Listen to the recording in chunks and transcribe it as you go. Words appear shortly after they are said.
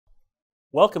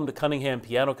Welcome to Cunningham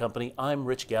Piano Company. I'm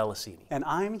Rich Galasini. And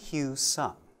I'm Hugh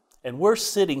Sung. And we're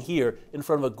sitting here in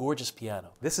front of a gorgeous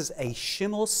piano. This is a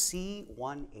Schimmel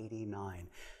C189.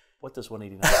 What does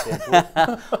 189 stand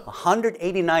for?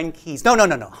 189 keys. No.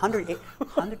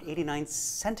 189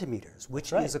 centimeters,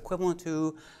 which is equivalent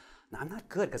to, now I'm not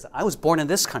good because I was born in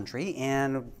this country,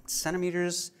 and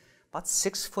centimeters, about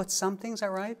 6 foot something, is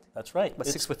that right? That's right. About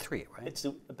 6'3", right? It's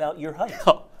about your height.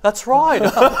 Oh, that's right.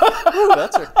 Ooh,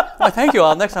 that's right. Well, thank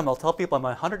you. Next time I'll tell people I'm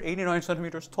 189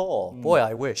 centimeters tall. Boy,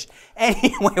 I wish.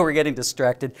 Anyway, we're getting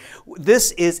distracted.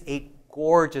 This is a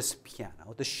gorgeous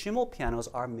piano. The Schimmel pianos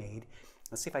are made,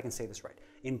 let's see if I can say this right,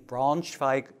 in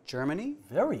Braunschweig, Germany.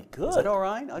 Very good. Is that all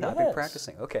right? Yes. I've been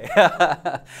practicing. Okay.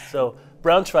 So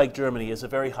Braunschweig, Germany is a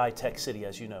very high-tech city,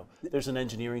 as you know. There's an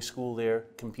engineering school there,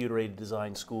 computer-aided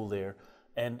design school there.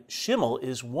 And Schimmel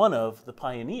is one of the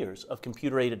pioneers of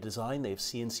computer-aided design. They have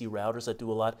CNC routers that do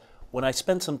a lot. When I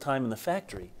spent some time in the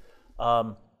factory,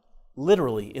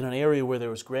 literally in an area where there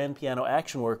was grand piano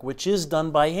action work, which is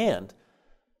done by hand,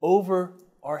 over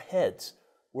our heads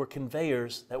were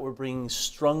conveyors that were bringing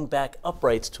strung back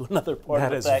uprights to another part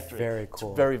of the factory. That is very cool.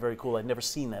 It's very, very cool. I'd never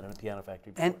seen that in a piano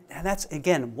factory before. And that's,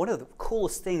 again, one of the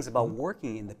coolest things about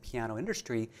working in the piano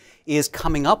industry is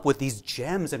coming up with these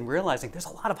gems and realizing there's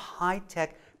a lot of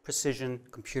high-tech, precision,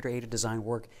 computer-aided design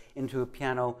work into a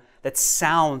piano that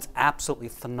sounds absolutely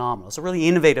phenomenal. It's a really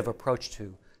innovative approach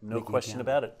to no question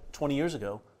about it. 20 years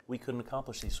ago, we couldn't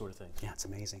accomplish these sort of things. Yeah, it's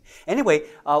amazing. Anyway,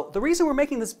 the reason we're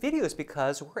making this video is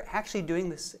because we're actually doing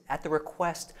this at the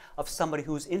request of somebody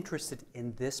who's interested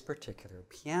in this particular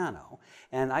piano.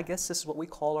 And I guess this is what we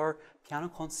call our Piano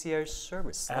Concierge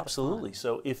service. Absolutely.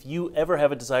 So if you ever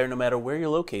have a desire, no matter where you're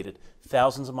located,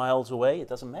 thousands of miles away, it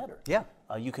doesn't matter. Yeah.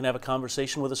 You can have a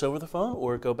conversation with us over the phone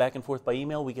or go back and forth by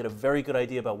email. We get a very good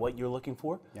idea about what you're looking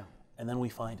for. Yeah. And then we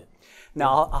find it.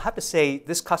 Now, I'll have to say,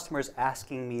 this customer is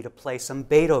asking me to play some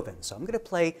Beethoven. So I'm going to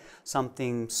play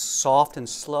something soft and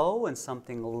slow and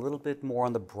something a little bit more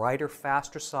on the brighter,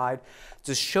 faster side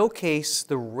to showcase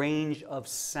the range of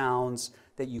sounds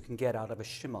that you can get out of a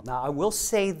Schimmel. Now, I will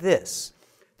say this.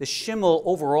 The Schimmel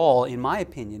overall, in my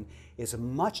opinion, is a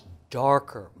much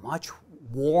darker, much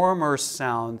warmer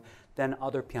sound than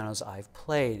other pianos I've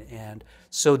played. And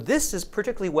so this is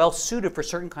particularly well suited for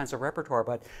certain kinds of repertoire,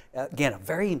 but again, a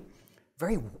very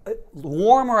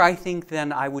warmer, I think,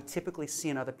 than I would typically see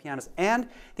in other pianos. And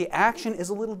the action is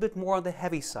a little bit more on the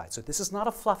heavy side. So this is not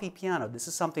a fluffy piano. This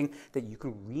is something that you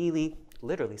can really,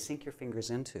 literally sink your fingers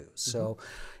into. So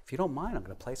if you don't mind, I'm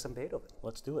going to play some Beethoven.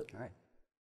 Let's do it. All right.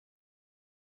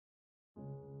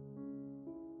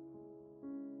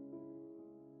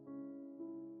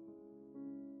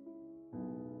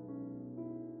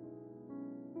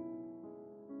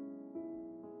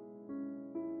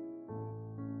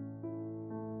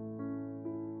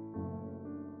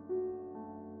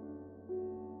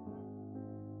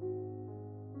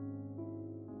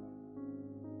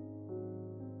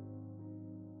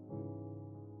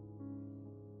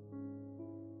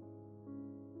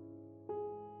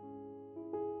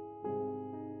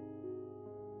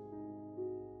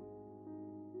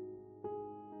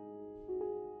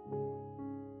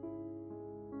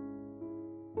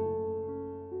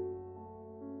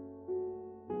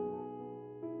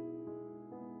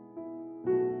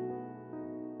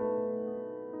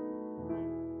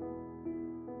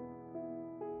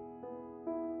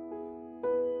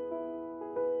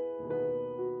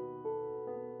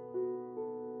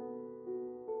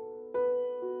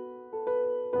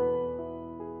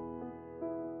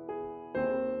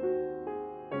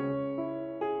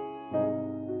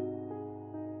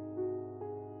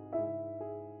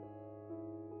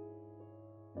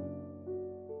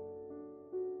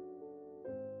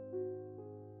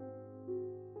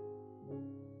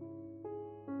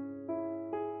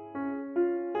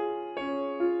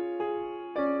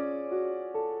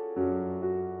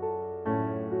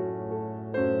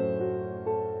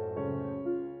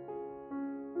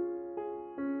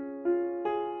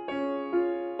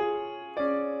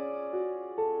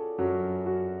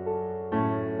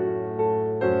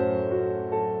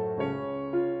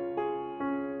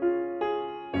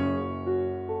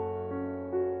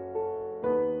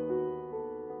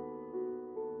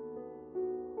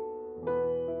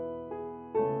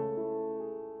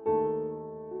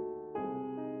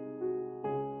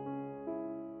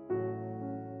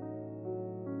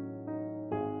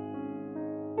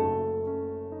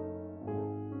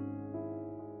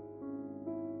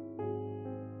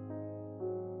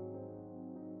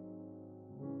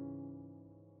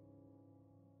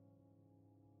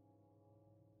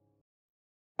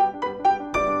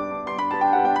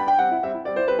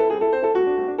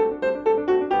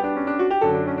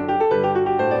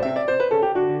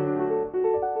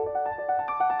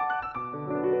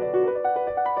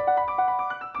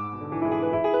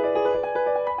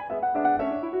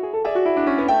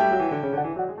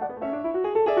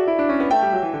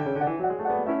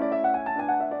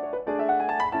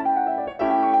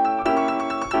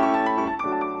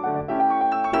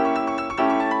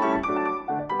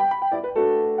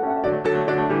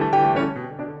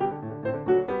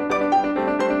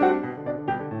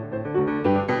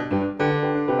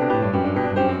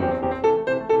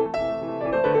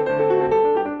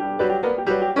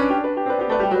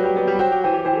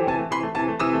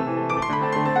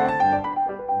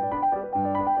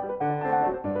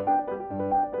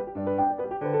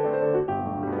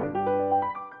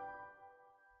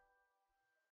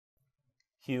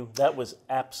 Hugh, that was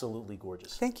absolutely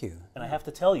gorgeous. Thank you. And I have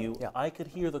to tell you, Yeah. I could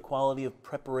hear the quality of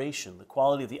preparation, the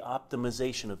quality of the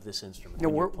optimization of this instrument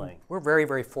when you're playing. We're very,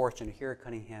 very fortunate here at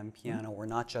Cunningham Piano. We're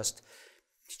not just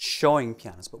showing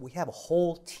pianos, but we have a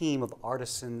whole team of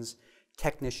artisans,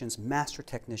 technicians, master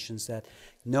technicians that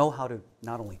know how to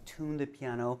not only tune the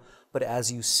piano, but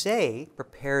as you say,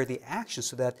 prepare the action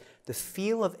so that the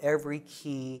feel of every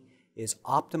key is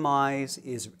optimized,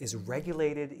 is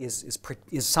regulated, is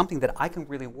something that I can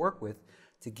really work with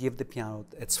to give the piano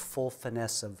its full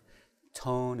finesse of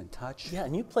tone and touch. Yeah,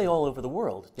 and you play all over the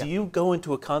world. Yeah. Do you go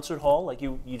into a concert hall, like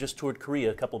you just toured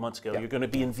Korea a couple months ago? Yeah. You're going to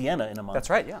be in Vienna in a month. That's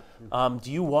right, yeah.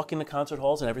 Do you walk into concert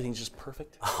halls and everything's just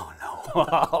perfect? Oh, no.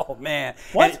 Oh, man.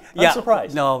 What? And, I'm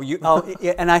surprised. No,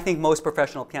 and I think most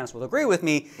professional pianists will agree with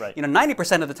me. Right.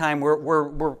 90% of the time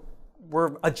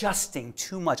we're adjusting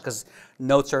too much because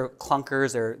notes are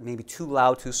clunkers, they're maybe too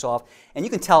loud, too soft, and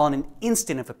you can tell in an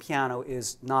instant if a piano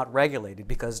is not regulated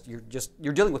because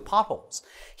you're dealing with potholes.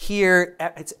 Here,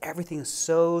 everything is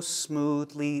so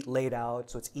smoothly laid out,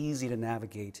 so it's easy to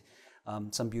navigate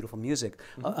some beautiful music.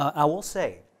 I will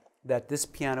say that this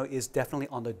piano is definitely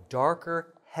on the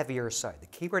darker, heavier side. The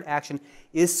keyboard action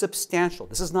is substantial.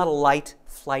 This is not a light,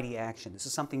 flighty action. This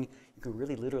is something you can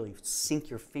really literally sink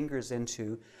your fingers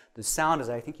into. The sound, as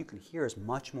I think you can hear, is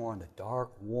much more on the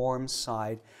dark, warm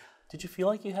side. Did you feel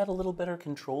like you had a little better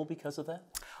control because of that?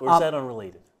 Or is that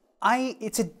unrelated?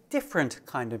 It's a different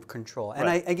kind of control. And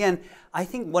Right. I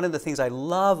think one of the things I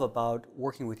love about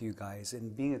working with you guys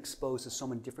and being exposed to so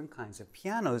many different kinds of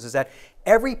pianos is that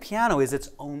every piano is its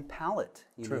own palette.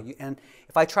 True. And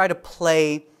if I try to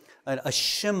play a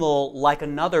Schimmel like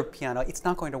another piano, it's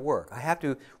not going to work. I have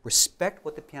to respect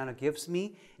what the piano gives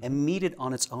me and meet it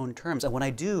on its own terms. And when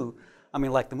I do, I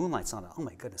mean, like the Moonlight Sonata, oh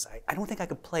my goodness, I don't think I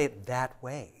could play it that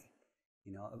way.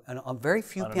 And on very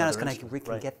few pianos can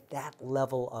get that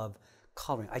level of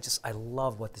coloring. I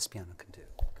love what this piano can do.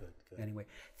 Good. Anyway,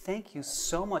 thank you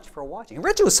so much for watching.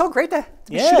 Rich, it was so great to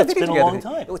shoot a it's video been a together. long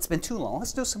time. Oh, it's been too long.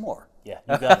 Let's do some more. Yeah,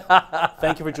 you got it.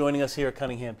 Thank you for joining us here at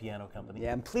Cunningham Piano Company.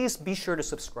 Yeah, and please be sure to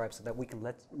subscribe so that we can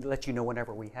let you know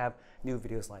whenever we have new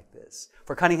videos like this.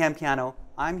 For Cunningham Piano,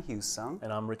 I'm Hugh Sung.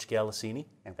 And I'm Rich Galassini.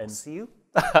 And we'll see you.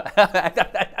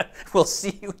 We'll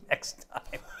see you next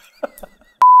time.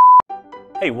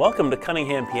 Hey, welcome to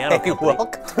Cunningham Piano Company.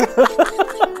 Welcome.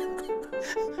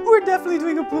 We're definitely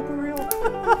doing a blooper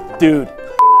reel. Dude.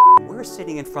 We're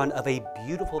sitting in front of a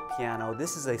beautiful piano.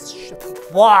 This is a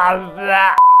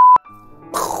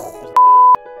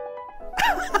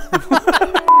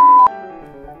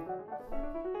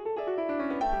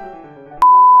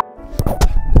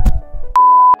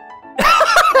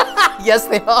Yes,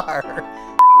 they are.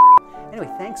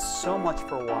 Anyway, thanks so much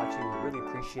for watching. We really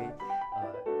appreciate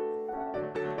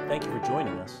Thank you for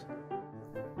joining us.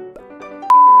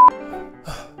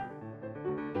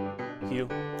 Hugh.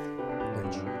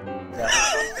 Rich.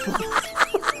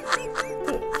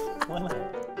 Why not?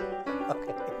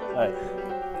 Okay. All right.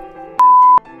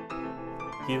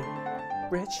 Hugh.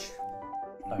 Rich.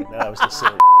 All right, that was just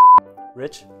silly.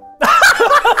 Rich.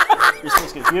 You're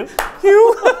supposed to get Hugh.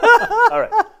 Hugh. All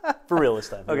right. For real this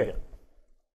time. Here we Okay. go.